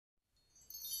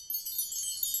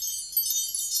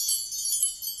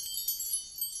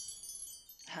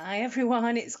Hi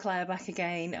everyone, it's Claire back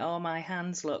again. Oh, my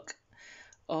hands look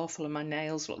awful and my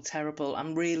nails look terrible.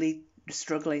 I'm really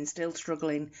still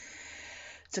struggling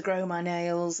to grow my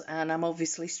nails, and I'm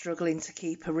obviously struggling to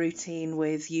keep a routine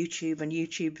with YouTube and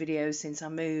YouTube videos since I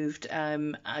moved.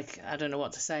 I don't know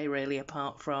what to say really,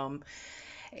 apart from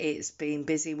it's been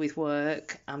busy with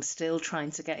work. I'm still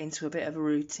trying to get into a bit of a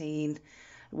routine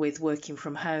with working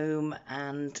from home,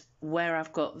 and where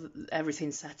I've got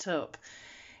everything set up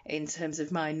in terms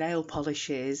of my nail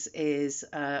polishes is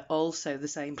also the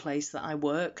same place that I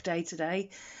work day to day.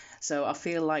 So I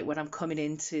feel like when I'm coming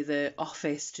into the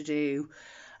office to do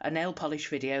a nail polish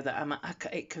video that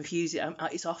it confuses,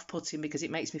 it's off-putting because it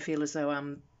makes me feel as though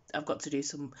I've got to do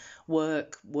some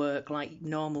work like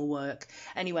normal work.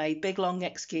 Anyway, big long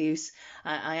excuse.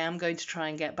 I am going to try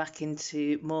and get back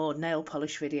into more nail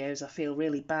polish videos. I feel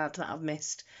really bad that I've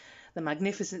missed the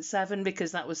Magnificent Seven,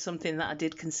 because that was something that I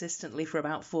did consistently for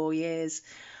about 4 years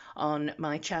on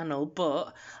my channel.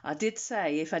 But I did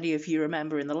say, if any of you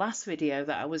remember in the last video,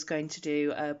 that I was going to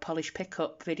do a polish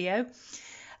pickup video.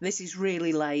 This is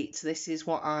really late. This is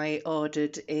what I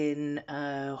ordered in,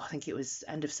 I think it was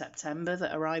end of September,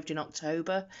 that arrived in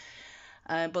October.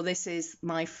 But this is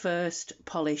my first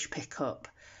polish pickup.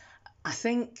 I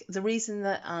think the reason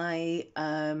that I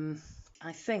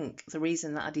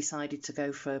decided to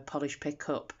go for polish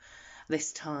pickup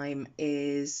this time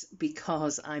is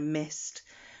because I missed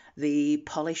the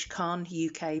PolishCon,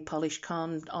 UK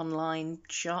PolishCon online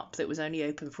shop that was only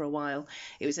open for a while.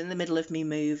 It was in the middle of me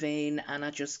moving, and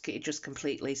it just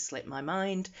completely slipped my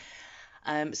mind.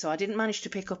 So I didn't manage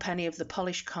to pick up any of the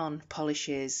PolishCon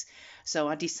polishes. So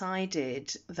I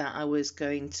decided that I was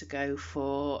going to go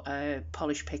for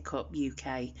Polish Pickup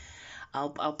UK.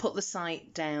 I'll put the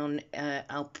site down.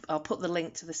 I'll put the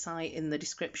link to the site in the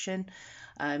description,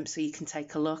 so you can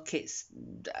take a look. It's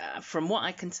from what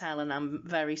I can tell, and I'm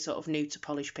very sort of new to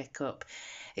polish pickup,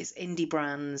 it's indie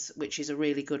brands, which is a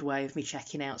really good way of me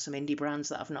checking out some indie brands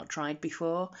that I've not tried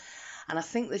before. And I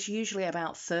think there's usually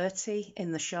about 30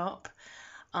 in the shop.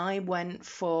 I went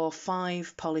for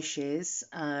 5 polishes,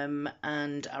 and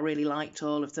I really liked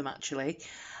all of them actually,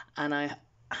 and I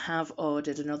have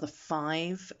ordered another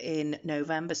 5 in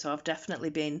November, so I've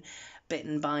definitely been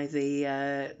bitten by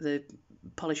the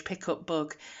polish pickup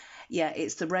bug. Yeah,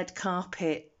 it's the red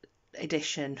carpet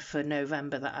edition for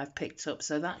November that I've picked up,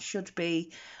 so that should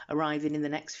be arriving in the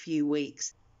next few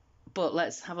weeks. But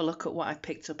let's have a look at what I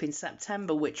picked up in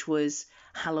September, which was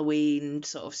Halloween,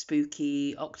 sort of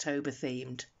spooky October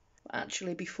themed.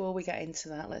 Actually, before we get into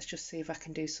that, let's just see if I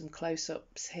can do some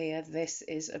close-ups here. This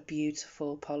is a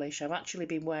beautiful polish. I've actually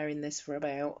been wearing this for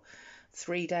about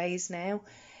 3 days now.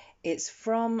 It's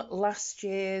from last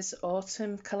year's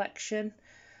autumn collection,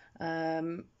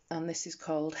 and this is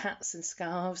called Hats and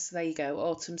Scarves. There you go,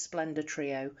 Autumn Splendor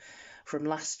Trio from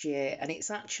last year. And it's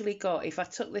actually got, if I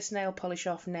took this nail polish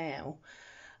off now,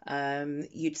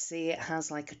 you'd see it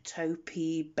has like a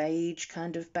taupey beige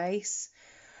kind of base.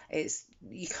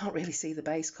 You can't really see the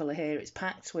base colour here. It's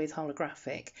packed with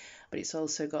holographic, but it's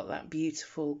also got that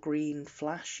beautiful green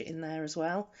flash in there as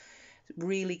well.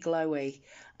 Really glowy,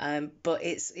 but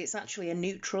it's actually a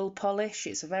neutral polish.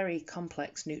 It's a very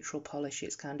complex neutral polish.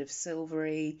 It's kind of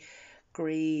silvery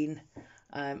green.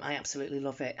 I absolutely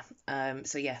love it.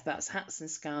 So yeah, that's Hats and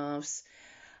Scarves.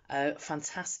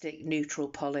 Fantastic neutral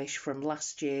polish from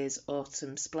last year's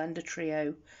Autumn Splendor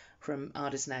Trio from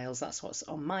Ada's Nails. That's what's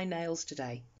on my nails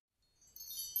today.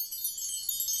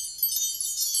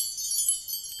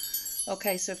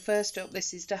 Okay, so first up,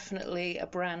 this is definitely a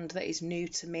brand that is new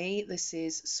to me. This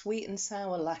is Sweet and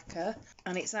Sour Lacquer,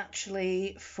 and it's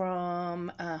actually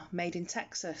from made in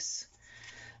Texas.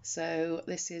 So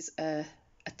this is a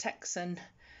Texan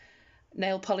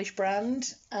nail polish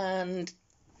brand, and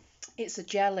it's a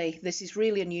jelly. This is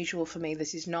really unusual for me.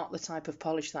 This is not the type of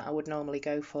polish that I would normally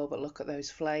go for, but look at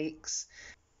those flakes.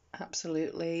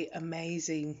 Absolutely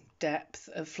amazing depth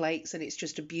of flakes, and it's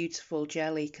just a beautiful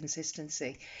jelly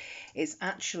consistency. It's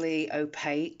actually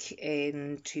opaque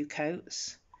in 2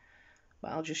 coats,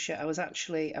 but I'll just show. I was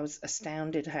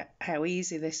astounded how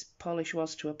easy this polish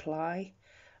was to apply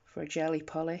for a jelly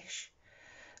polish.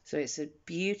 So it's a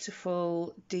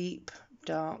beautiful deep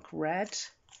dark red,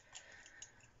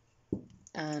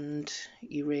 and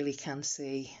you really can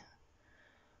see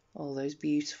all those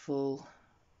beautiful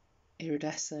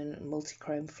iridescent and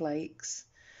multichrome flakes.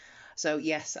 So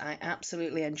yes, I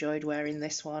absolutely enjoyed wearing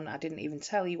this one. I didn't even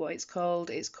tell you what it's called.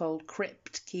 It's called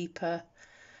Crypt Keeper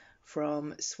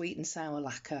from Sweet and Sour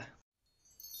Lacquer.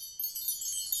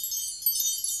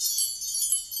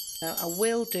 Now, I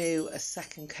will do a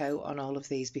second coat on all of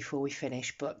these before we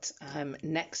finish, but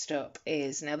next up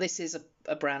is, now this is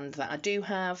a brand that I do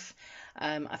have.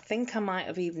 I think I might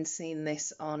have even seen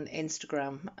this on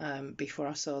Instagram before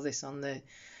I saw this on the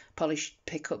Polish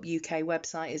Pickup UK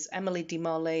website. Is Emily de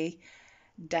Molly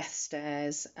Death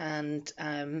Stairs, and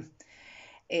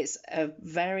it's a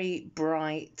very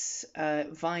bright,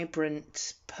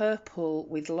 vibrant purple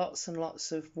with lots and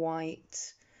lots of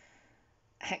white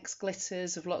hex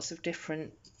glitters of lots of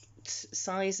different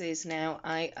sizes. Now,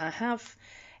 I have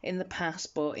in the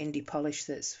past bought indie polish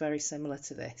that's very similar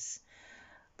to this,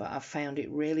 but I've found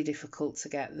it really difficult to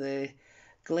get the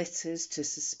glitters to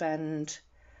suspend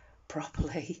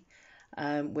properly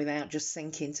without just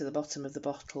sinking to the bottom of the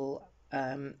bottle,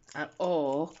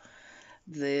 or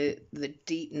the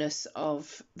deepness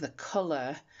of the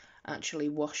colour actually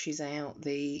washes out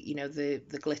the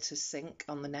glitters sink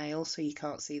on the nail, so you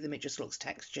can't see them. It just looks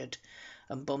textured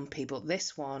and bumpy. But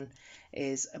this one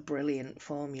is a brilliant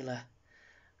formula.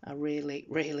 I really,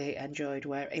 really enjoyed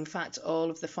wearing. In fact,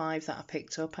 all of the 5 that I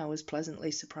picked up, I was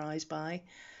pleasantly surprised by.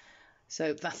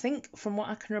 So I think from what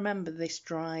I can remember, this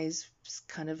dries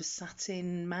kind of a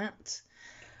satin matte.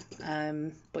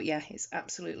 But yeah, it's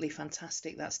absolutely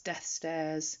fantastic. That's Death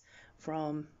Stairs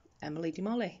from Emily de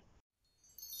Molly.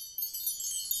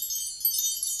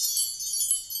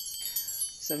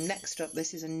 So next up,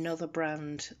 this is another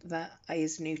brand that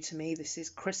is new to me. This is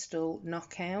Crystal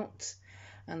Knockout,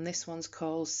 and this one's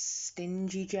called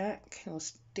Stingy Jack or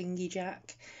Stingy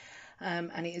Jack,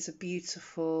 and it is a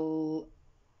beautiful.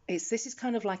 This is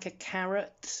kind of like a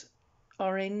carrot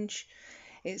orange.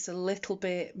 It's a little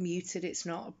bit muted. It's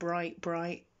not a bright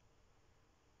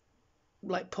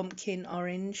like pumpkin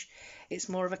orange. It's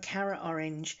more of a carrot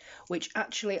orange, which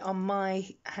actually on my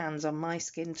hands, on my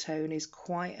skin tone, is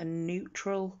quite a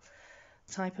neutral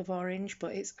type of orange,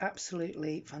 but it's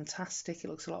absolutely fantastic. It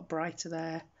looks a lot brighter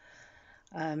there.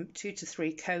 2 to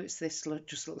 3 coats. This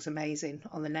just looks amazing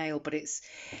on the nail. But it's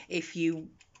if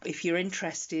you're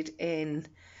interested in,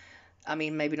 I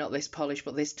mean, maybe not this polish,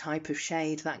 but this type of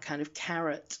shade, that kind of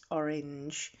carrot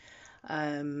orange,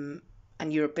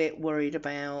 and you're a bit worried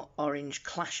about orange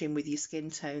clashing with your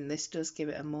skin tone, this does give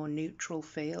it a more neutral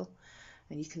feel.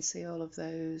 And you can see all of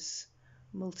those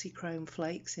multi-chrome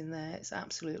flakes in there. It's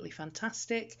absolutely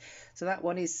fantastic. So that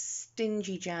one is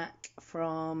Stingy Jack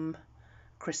from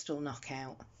Crystal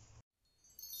Knockout.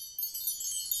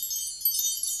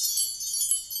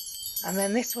 And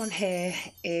then this one here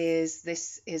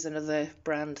this is another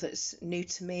brand that's new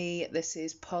to me. This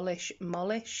is Polish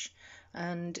Molish,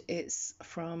 and it's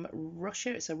from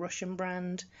Russia. It's a Russian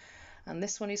brand, and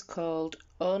this one is called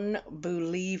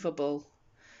Unbelievable.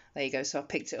 There you go. So I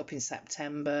picked it up in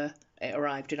September. It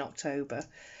arrived in October,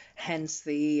 hence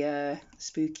the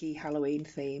spooky Halloween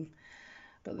theme.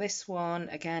 But this one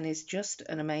again is just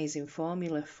an amazing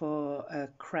formula for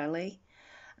acrylic,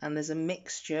 and there's a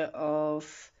mixture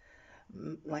of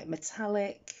like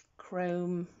metallic,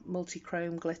 chrome,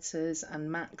 multi-chrome glitters and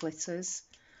matte glitters.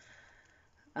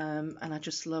 And I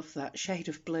just love that shade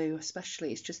of blue,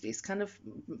 especially. It's kind of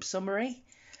summery,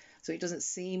 so it doesn't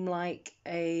seem like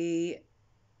a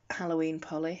Halloween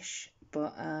polish,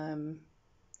 but I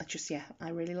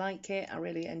really like it. I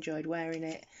really enjoyed wearing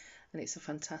it, and it's a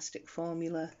fantastic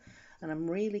formula, and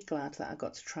I'm really glad that I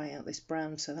got to try out this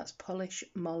brand. So that's Polish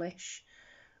Molish,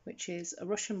 which is a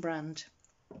Russian brand.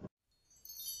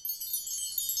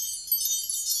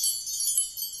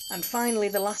 And finally,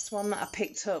 the last one that I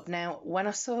picked up. Now, when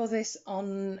I saw this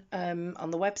on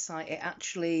the website, it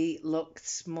actually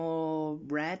looked more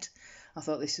red. I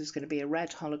thought this was going to be a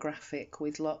red holographic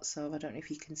with lots of, I don't know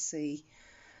if you can see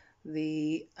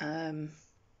the,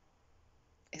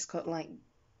 it's got like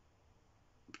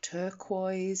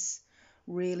turquoise,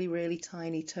 really, really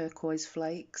tiny turquoise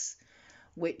flakes,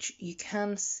 which you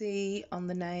can see on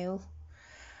the nail.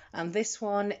 And this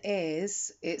one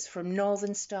it's from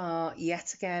Northern Star,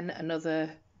 yet again another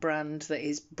brand that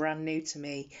is brand new to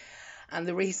me. And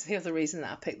the other reason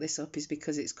that I picked this up is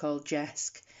because it's called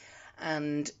Jesk.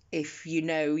 And if you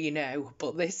know, you know.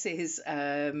 But this is,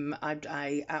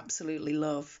 I absolutely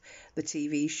love the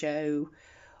TV show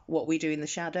What We Do in the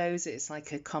Shadows. It's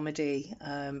like a comedy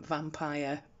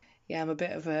vampire. Yeah, I'm a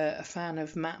bit of a fan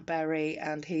of Matt Berry,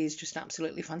 and he's just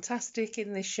absolutely fantastic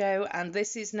in this show. And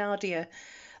this is Nadia,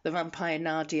 the vampire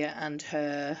Nadia, and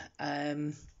her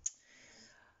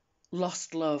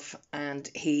lost love, and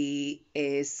he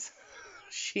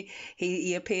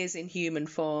appears in human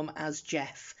form as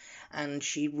Jeff, and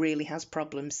she really has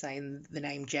problems saying the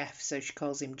name Jeff, so she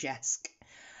calls him Jesk.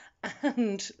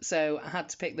 And so I had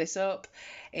to pick this up.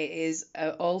 It is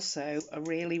also a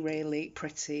really, really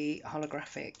pretty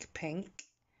holographic pink.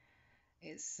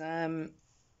 It's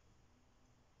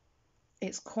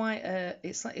quite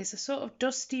it's a sort of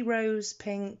dusty rose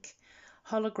pink,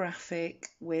 holographic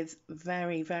with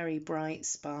very, very bright,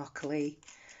 sparkly,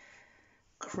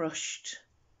 crushed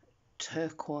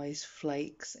turquoise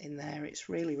flakes in there. It's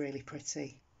really, really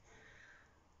pretty.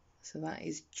 So that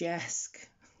is Jesk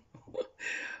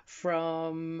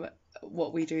from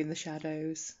What We Do in the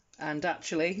Shadows. And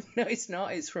actually, no, it's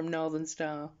not. It's from Northern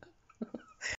Star.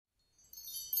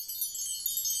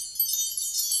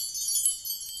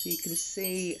 So you can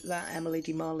see that Emily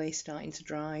de Molly starting to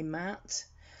dry matte.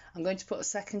 I'm going to put a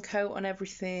second coat on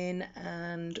everything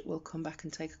and we'll come back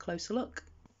and take a closer look.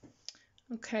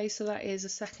 Okay, so that is a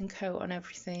second coat on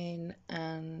everything,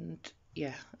 and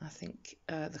yeah, I think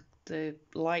the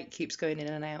light keeps going in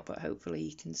and out, but hopefully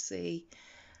you can see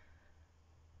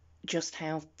just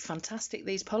how fantastic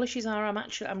these polishes are.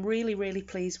 I'm really, really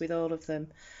pleased with all of them.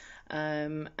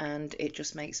 And it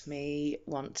just makes me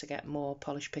want to get more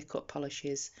polish pickup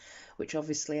polishes, which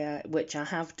I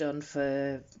have done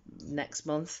for next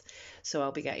month. So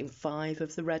I'll be getting 5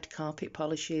 of the red carpet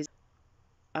polishes.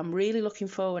 I'm really looking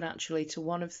forward actually to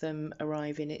one of them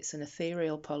arriving. It's an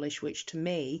ethereal polish, which to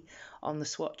me on the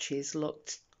swatches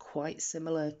looked quite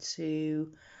similar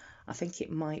to, I think it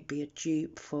might be a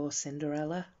dupe for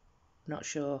Cinderella. Not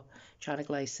sure. China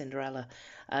Glaze Cinderella.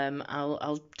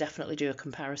 I'll definitely do a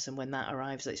comparison when that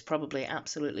arrives. It's probably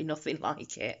absolutely nothing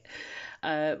like it.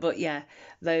 But yeah,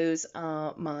 those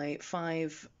are my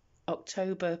 5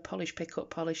 October polish pickup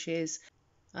polishes.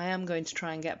 I am going to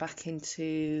try and get back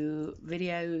into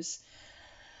videos,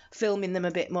 filming them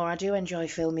a bit more. I do enjoy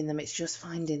filming them. It's just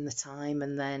finding the time,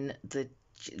 and then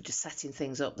just setting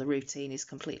things up. The routine is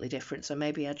completely different. So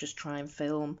maybe I just try and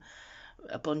film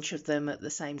a bunch of them at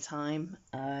the same time.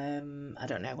 I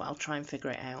don't know. I'll try and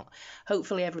figure it out.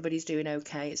 Hopefully everybody's doing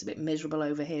okay. It's a bit miserable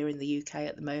over here in the UK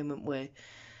at the moment. We're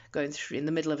going through in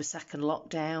the middle of a second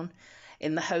lockdown,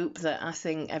 in the hope that I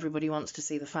think everybody wants to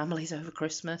see the families over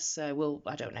Christmas. So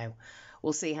I don't know.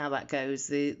 We'll see how that goes.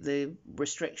 The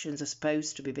restrictions are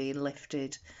supposed to be being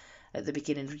lifted at the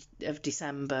beginning of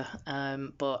December,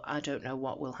 but I don't know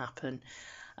what will happen.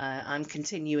 I'm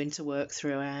continuing to work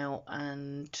throughout,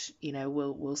 and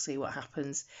we'll see what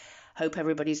happens. Hope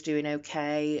everybody's doing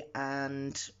okay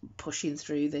and pushing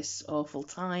through this awful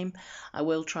time. I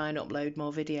will try and upload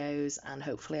more videos, and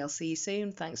hopefully I'll see you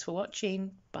soon. Thanks for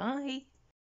watching. Bye.